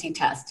pregnancy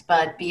test.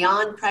 But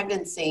beyond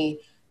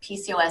pregnancy,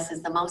 PCOS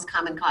is the most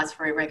common cause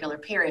for irregular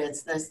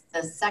periods.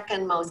 The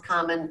second most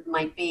common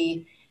might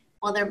be,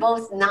 well, they're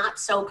both not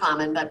so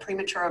common, but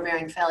premature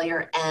ovarian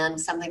failure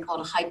and something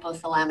called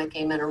hypothalamic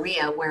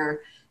amenorrhea,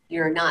 where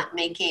you're not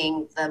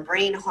making the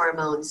brain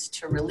hormones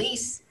to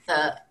release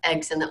the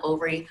eggs in the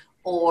ovary,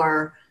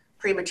 or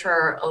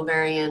premature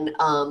ovarian,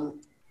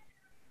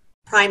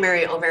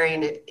 primary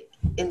ovarian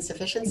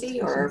insufficiency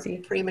or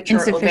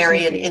premature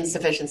ovarian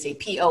insufficiency,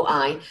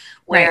 POI,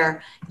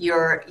 where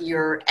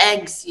your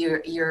eggs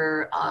are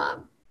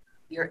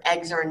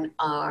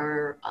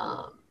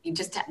you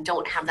just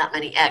don't have that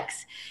many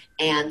eggs,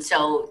 and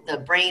so the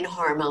brain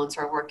hormones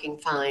are working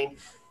fine,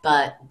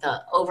 but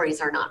the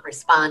ovaries are not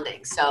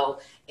responding. So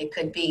it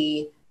could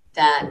be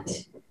that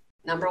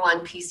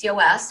 #1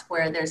 PCOS,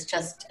 where there's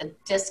just a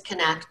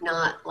disconnect,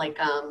 not like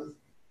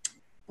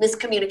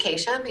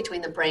miscommunication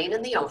between the brain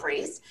and the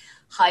ovaries.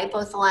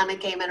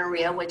 Hypothalamic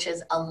amenorrhea, which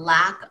is a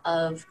lack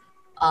of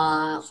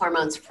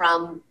hormones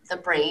from the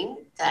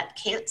brain that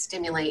can't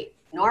stimulate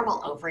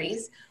normal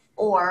ovaries,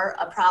 or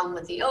a problem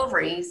with the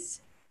ovaries,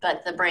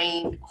 but the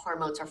brain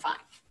hormones are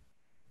fine.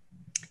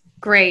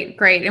 Great,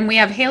 great. And we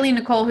have Haley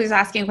Nicole who's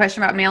asking a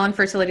question about male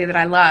infertility that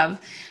I love,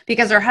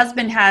 because her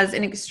husband has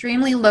an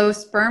extremely low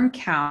sperm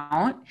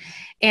count.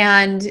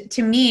 And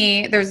to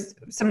me, there's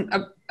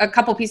a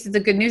couple pieces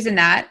of good news in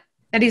that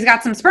he's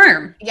got some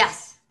sperm.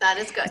 Yes, that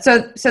is good.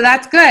 So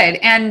that's good.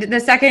 And the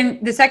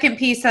second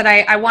piece that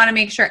I want to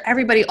make sure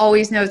everybody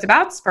always knows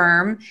about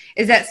sperm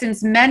is that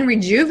since men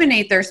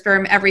rejuvenate their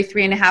sperm every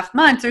 3.5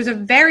 months, there's a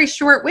very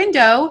short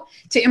window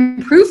to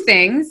improve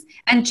things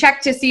and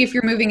check to see if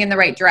you're moving in the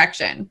right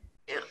direction.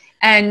 Yeah.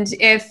 And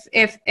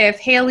if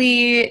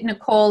Haley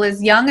Nicole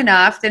is young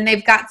enough, then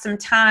they've got some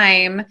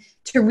time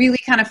to really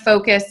kind of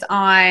focus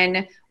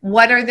on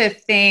what are the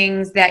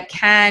things that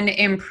can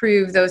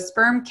improve those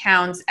sperm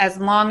counts, as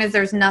long as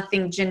there's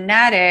nothing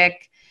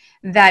genetic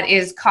that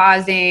is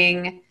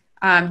causing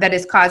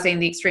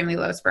the extremely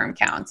low sperm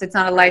counts. It's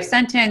not a life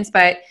sentence,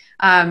 but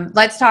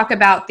let's talk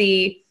about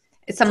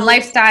some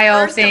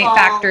lifestyle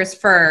factors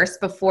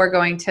first before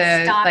going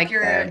to stop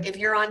if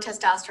you're on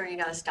testosterone, you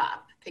got to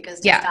stop,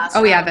 because that's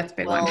a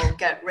big one. Will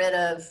get rid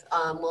of,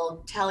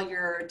 will tell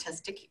your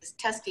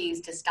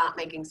testes to stop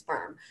making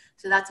sperm.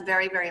 So that's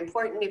very, very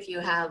important. If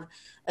you have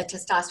a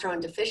testosterone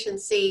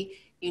deficiency,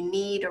 you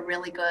need a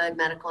really good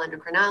medical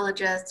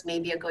endocrinologist,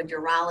 maybe a good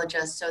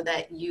urologist, so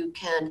that you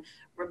can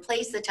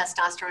replace the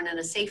testosterone in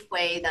a safe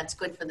way that's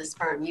good for the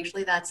sperm.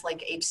 Usually that's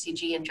like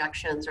HCG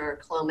injections or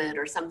Clomid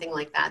or something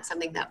like that,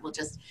 something that will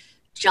just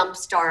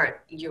jumpstart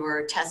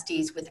your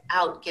testes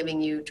without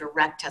giving you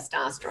direct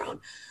testosterone.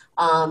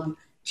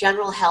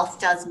 General health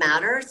does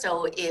matter.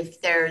 So if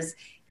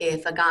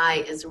a guy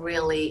is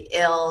really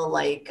ill,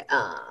 like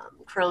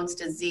Crohn's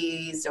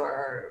disease,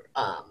 or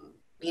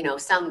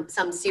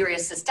some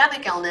serious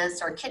systemic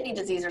illness or kidney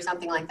disease or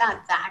something like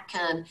that, that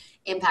can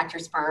impact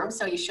your sperm.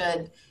 So you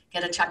should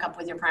get a checkup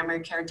with your primary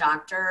care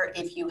doctor.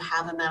 If you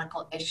have a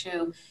medical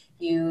issue,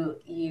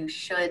 you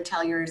should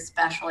tell your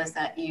specialist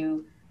that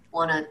you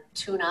want to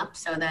tune up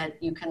so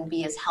that you can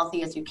be as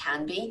healthy as you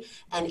can be.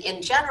 And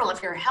in general,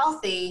 if you're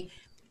healthy,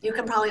 you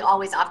can probably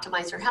always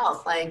optimize your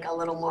health, like a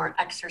little more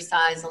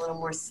exercise, a little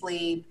more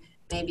sleep,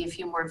 maybe a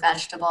few more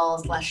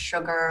vegetables, less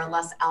sugar,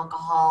 less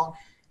alcohol,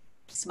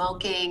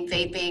 smoking,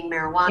 vaping,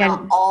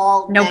 marijuana,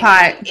 all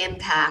negative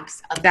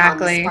impacts upon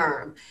the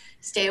sperm.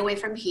 Stay away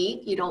from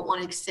heat. You don't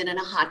want to sit in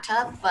a hot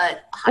tub,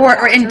 but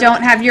and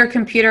don't have your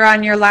computer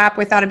on your lap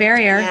without a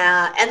barrier.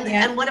 Yeah,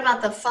 and what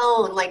about the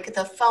phone? Like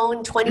the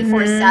phone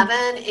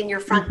 24/7 in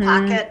your front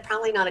pocket?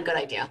 Probably not a good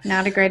idea.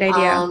 Not a great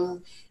idea.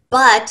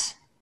 But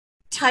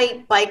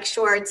tight bike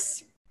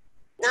shorts,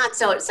 not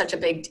such a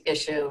big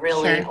issue,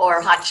 really. Sure.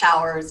 Or hot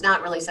showers,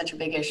 not really such a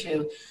big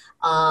issue.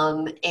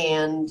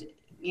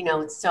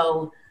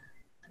 So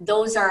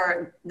those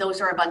are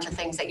a bunch of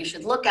things that you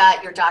should look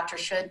at. Your doctor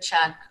should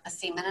check a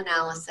semen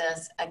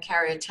analysis, a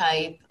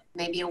karyotype,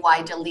 maybe a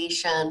Y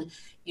deletion.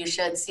 You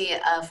should see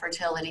a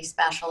fertility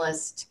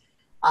specialist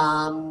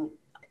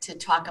to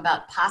talk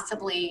about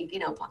possibly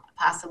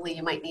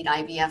you might need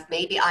IVF,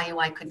 maybe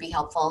IUI could be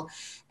helpful,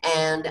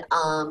 and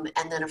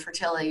then a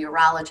fertility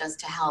urologist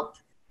to help,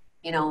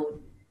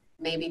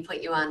 maybe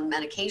put you on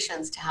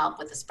medications to help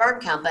with the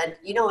sperm count. But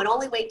it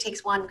only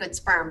takes one good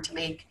sperm to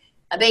make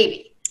a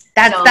baby.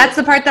 That's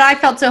the part that I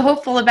felt so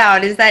hopeful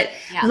about, is that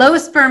low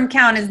sperm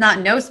count is not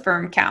no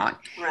sperm count.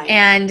 Right.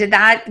 And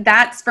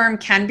that sperm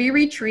can be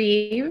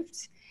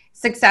retrieved.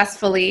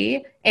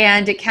 successfully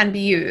and it can be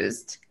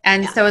used.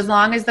 And so as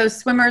long as those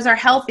swimmers are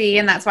healthy,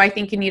 and that's why I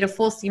think you need a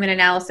full semen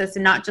analysis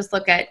and not just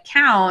look at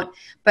count,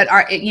 but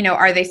are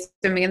they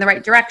swimming in the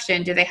right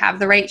direction? Do they have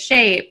the right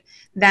shape?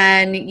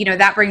 Then,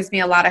 that brings me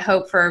a lot of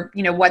hope for,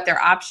 what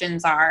their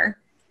options are.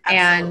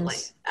 Absolutely.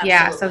 And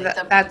yeah, so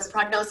that's the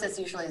prognosis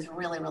usually is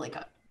really, really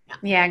good.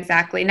 Yeah,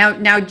 exactly.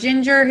 Now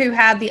Ginger, who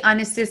had the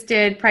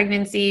unassisted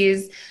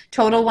pregnancies,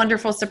 total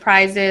wonderful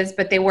surprises,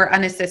 but they were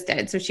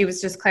unassisted. So she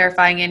was just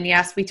clarifying. And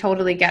yes, we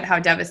totally get how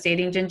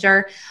devastating,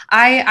 Ginger.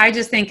 I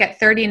just think at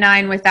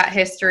 39 with that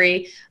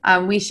history,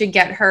 we should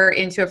get her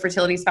into a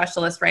fertility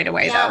specialist right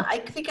away, though.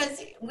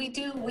 Because we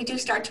do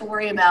start to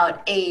worry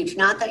about age.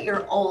 Not that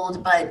you're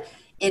old, but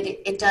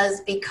it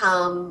does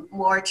become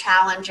more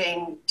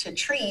challenging to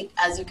treat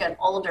as you get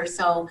older.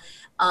 So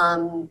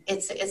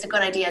it's a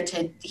good idea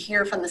to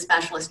hear from the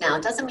specialist now.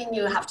 It doesn't mean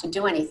you have to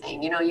do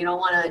anything. You don't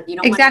want to,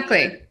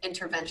 want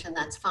intervention.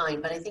 That's fine.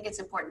 But I think it's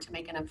important to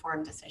make an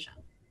informed decision.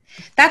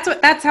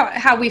 That's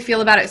how we feel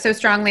about it so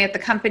strongly at the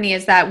company,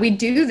 is that we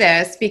do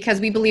this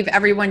because we believe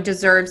everyone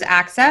deserves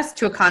access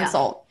to a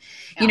consult.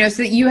 So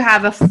that you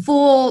have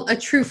a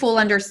true full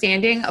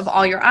understanding of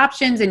all your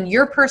options and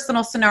your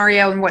personal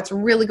scenario and what's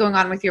really going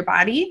on with your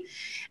body.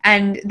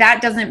 And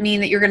that doesn't mean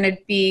that you're going to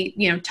be,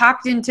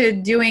 talked into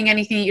doing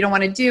anything that you don't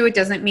want to do. It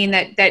doesn't mean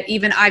that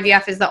even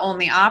IVF is the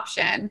only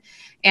option.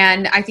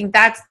 And I think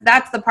that's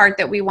the part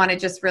that we want to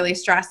just really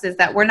stress, is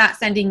that we're not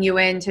sending you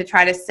in to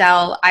try to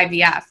sell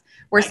IVF.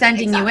 We're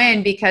sending you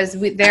in because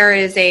there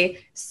is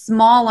a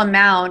small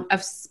amount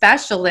of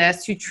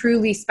specialists who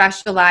truly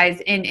specialize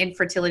in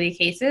infertility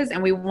cases,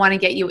 and we want to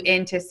get you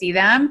in to see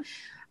them,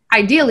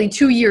 ideally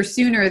 2 years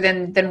sooner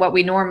than what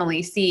we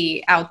normally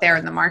see out there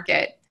in the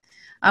market.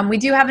 We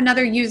do have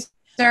another user,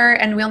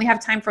 and we only have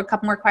time for a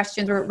couple more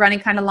questions. We're running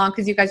kind of long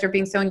because you guys are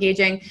being so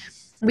engaging.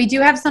 We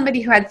do have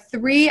somebody who had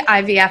 3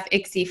 IVF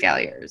ICSI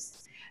failures.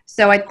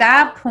 So at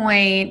that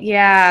point,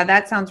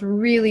 that sounds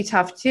really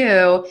tough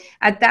too.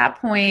 At that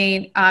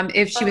point,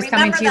 if she was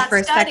coming to you for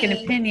a second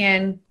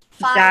opinion,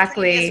 5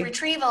 previous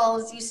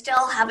retrievals, you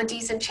still have a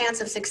decent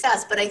chance of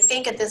success. But I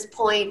think at this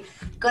point,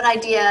 good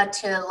idea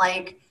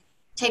to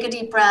take a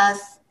deep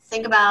breath,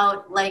 think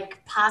about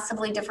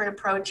possibly different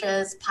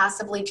approaches,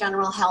 possibly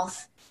general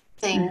health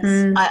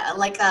things. I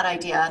like that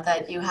idea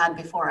that you had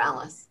before,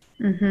 Alice.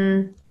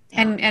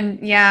 And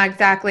yeah,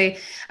 exactly.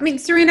 I mean,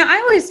 Serena, I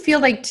always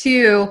feel like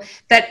too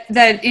that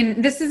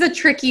this is a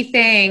tricky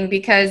thing,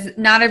 because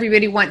not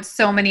everybody wants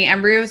so many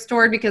embryos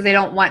stored because they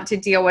don't want to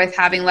deal with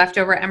having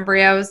leftover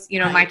embryos.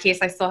 In my case,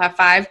 I still have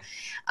 5.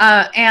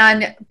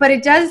 But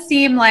it does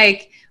seem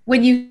like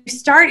when you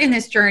start in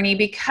this journey,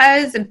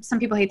 because some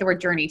people hate the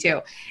word journey too,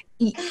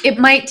 it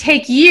might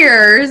take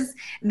years,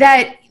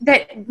 that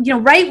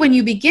right when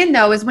you begin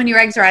though is when your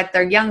eggs are at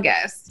their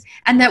youngest.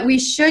 And that we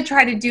should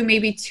try to do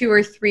maybe 2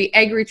 or 3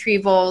 egg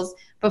retrievals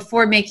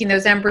before making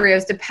those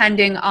embryos,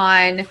 depending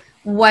on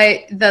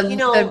what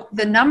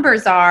the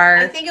numbers are.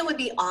 I think it would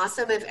be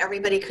awesome if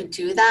everybody could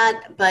do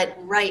that, but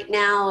right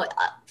now,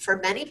 for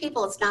many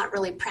people, it's not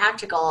really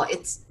practical.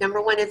 It's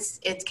number one,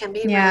 it can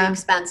be really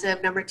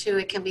expensive. Number 2,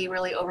 it can be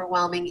really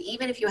overwhelming.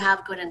 Even if you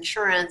have good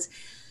insurance,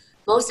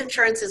 most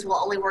insurances will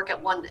only work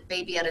at 1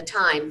 baby at a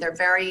time. They're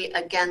very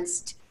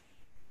against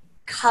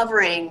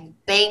covering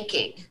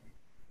banking.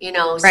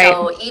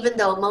 So even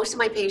though most of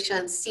my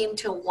patients seem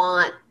to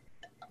want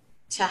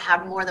to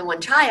have more than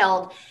 1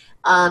 child,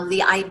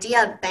 the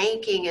idea of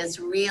banking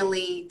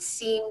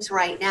seems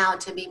right now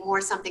to be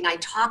more something I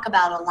talk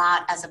about a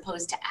lot as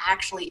opposed to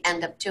actually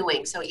end up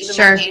doing. So even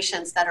my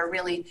patients that are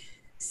really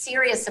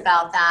serious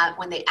about that,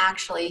 when they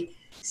actually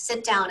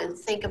sit down and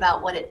think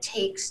about what it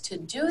takes to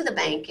do the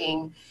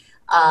banking,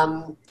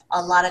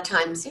 a lot of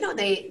times,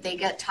 they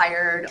get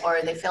tired, or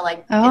they feel like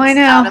it's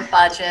out of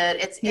budget.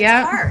 It's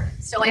hard.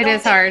 So it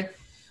is hard.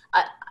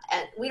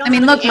 We don't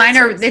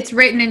it's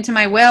written into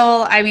my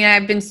will. I mean,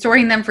 I've been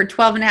storing them for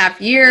 12 and a half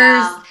years.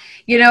 Wow.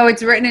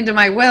 It's written into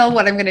my will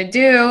what I'm going to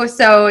do.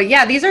 So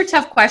these are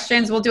tough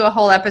questions. We'll do a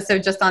whole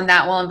episode just on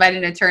that. We'll invite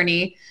an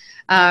attorney.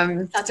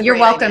 You're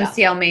welcome, idea.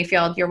 CL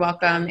Mayfield. You're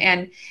welcome.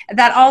 And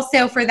that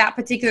also, for that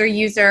particular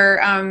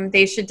user,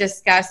 they should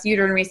discuss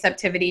uterine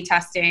receptivity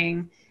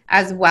testing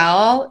as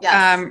well,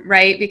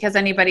 right? Because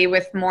anybody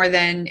with more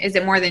than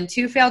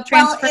 2 failed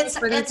transfers?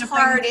 Well, it's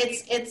hard.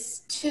 It's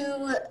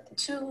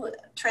two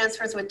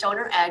transfers with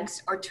donor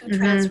eggs, or 2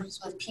 transfers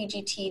with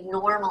PGT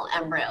normal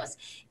embryos.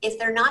 If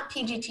they're not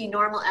PGT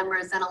normal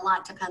embryos, then a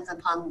lot depends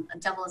upon, the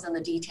devil is in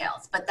the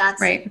details. But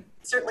that's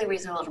certainly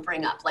reasonable to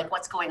bring up, like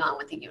what's going on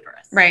with the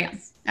uterus. Right.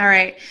 Yes. All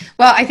right.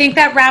 Well, I think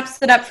that wraps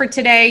it up for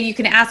today. You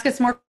can ask us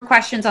more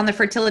questions on the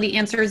Fertility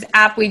Answers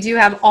app. We do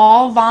have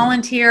all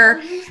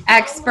volunteer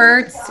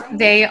experts.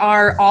 They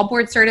are all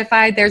board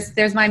certified.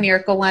 There's my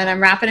miracle one. I'm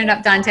wrapping it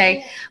up,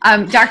 Dante.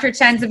 Dr.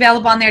 Chen's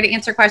available on there to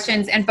answer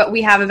questions. But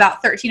we have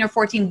about 13 or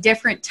 14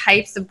 different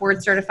types of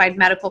board certified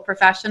medical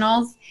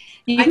professionals.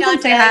 You hi, can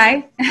Dante. say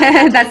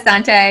hi. That's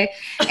Dante.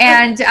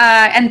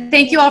 And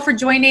thank you all for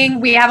joining.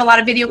 We have a lot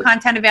of video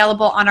content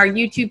available on our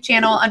YouTube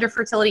channel under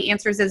Fertility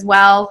Answers as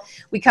well.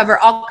 We cover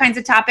all kinds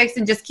of topics,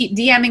 and just keep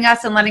DMing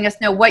us and letting us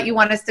know what you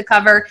want us to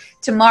cover.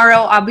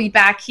 Tomorrow, I'll be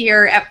back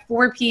here at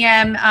 4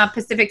 p.m.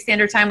 Pacific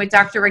Standard Time with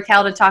Dr.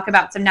 Raquel to talk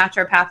about some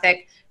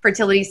naturopathic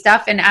fertility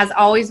stuff. And as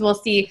always, we'll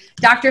see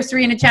Dr.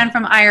 Serena Chen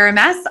from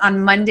IRMS on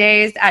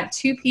Mondays at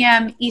 2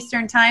 p.m.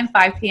 Eastern Time,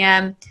 5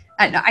 p.m.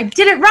 No, I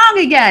did it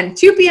wrong again.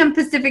 2 p.m.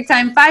 Pacific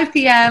Time, 5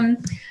 p.m.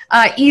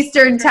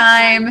 Eastern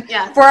Time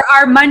for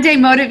our Monday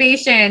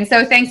motivation.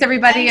 So thanks,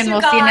 everybody, and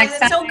we'll see you next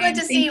time. It's so good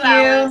to see you,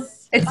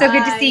 Alice. It's so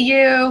good to see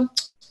you.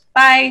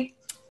 Bye.